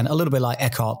 And a little bit like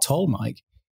Eckhart Tolle, Mike,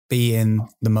 be in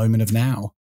the moment of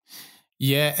now.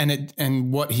 Yeah,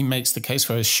 and what he makes the case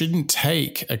for is shouldn't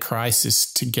take a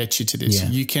crisis to get you to this. Yeah.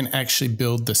 You can actually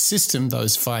build the system,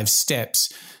 those 5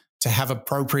 steps, to have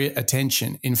appropriate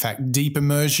attention. In fact, deep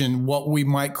immersion, what we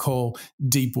might call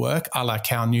deep work, a la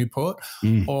Cal Newport,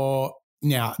 or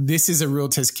now this is a real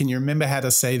test. Can you remember how to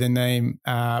say the name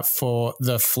for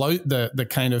the flow, the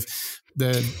kind of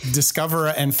the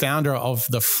discoverer and founder of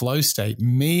the flow state,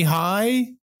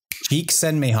 Mihaly?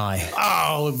 Csikszentmihalyi.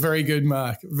 Oh, very good,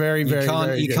 Mark. Very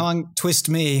good. You can't twist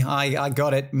me. I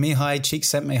got it. Mihaly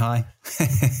Csikszentmihalyi.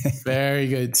 Very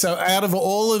good. So out of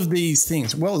all of these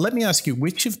things, well, let me ask you,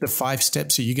 which of the 5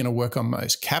 steps are you going to work on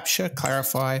most? Capture,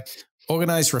 clarify,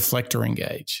 organize, reflect, or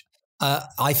engage?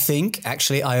 I think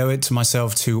actually I owe it to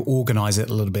myself to organize it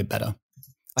a little bit better.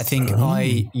 I think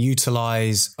I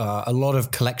utilize a lot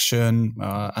of collection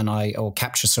or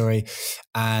capture,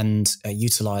 and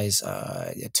utilize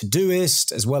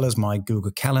Todoist as well as my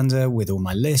Google Calendar with all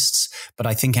my lists. But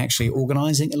I think actually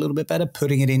organizing a little bit better,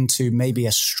 putting it into maybe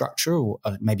a structure or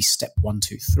maybe step 1,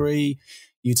 2, 3,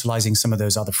 utilizing some of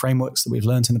those other frameworks that we've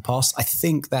learned in the past. I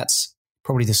think that's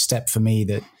probably the step for me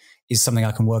that is something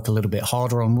I can work a little bit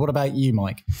harder on. What about you,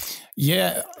 Mike?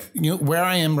 Yeah, where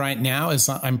I am right now is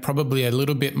I'm probably a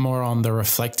little bit more on the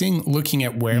reflecting, looking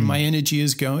at where my energy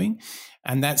is going.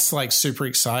 And that's like super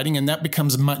exciting. And that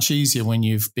becomes much easier when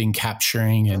you've been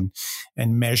capturing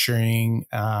and measuring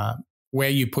where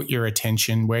you put your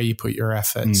attention, where you put your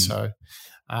effort. So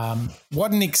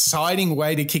what an exciting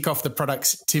way to kick off the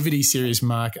productivity series,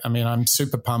 Mark. I mean, I'm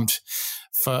super pumped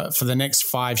for the next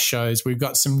 5 shows. We've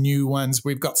got some new ones.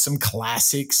 We've got some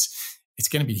classics. It's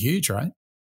going to be huge, right?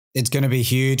 It's going to be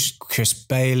huge. Chris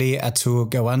Bailey, Atul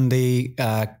Gawande,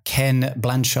 Ken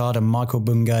Blanchard and Michael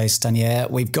Bungay Stanier.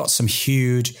 We've got some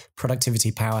huge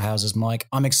productivity powerhouses, Mike.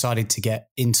 I'm excited to get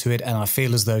into it. And I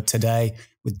feel as though today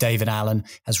with David Allen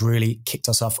has really kicked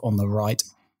us off on the right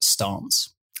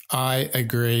stance. I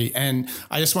agree. And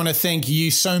I just want to thank you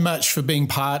so much for being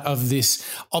part of this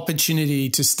opportunity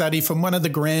to study from one of the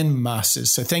grandmasters.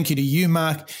 So thank you to you,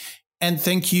 Mark. And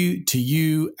thank you to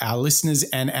you, our listeners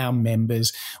and our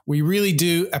members. We really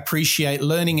do appreciate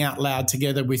learning out loud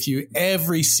together with you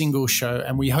every single show.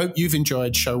 And we hope you've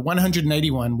enjoyed show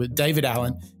 181 with David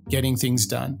Allen, Getting Things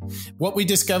Done. What we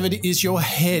discovered is your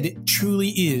head truly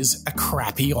is a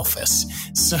crappy office.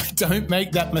 So don't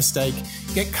make that mistake.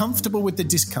 Get comfortable with the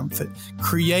discomfort.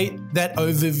 Create that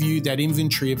overview, that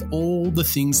inventory of all the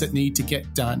things that need to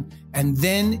get done. And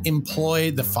then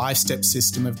employ the 5-step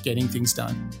system of getting things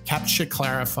done. Capture,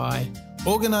 clarify,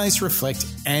 organize, reflect,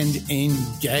 and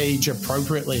engage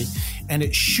appropriately. And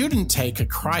it shouldn't take a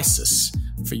crisis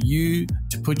for you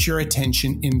to put your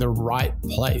attention in the right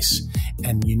place.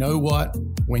 And you know what?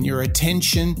 When your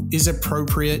attention is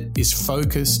appropriate, is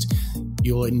focused,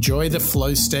 you'll enjoy the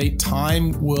flow state.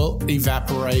 Time will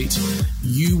evaporate.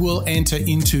 You will enter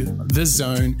into the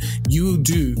zone. You will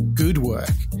do good work.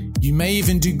 You may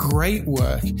even do great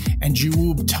work, and you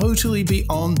will totally be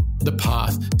on the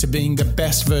path to being the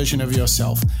best version of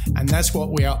yourself. And that's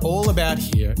what we are all about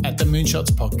here at the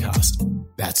Moonshots Podcast.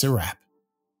 That's a wrap.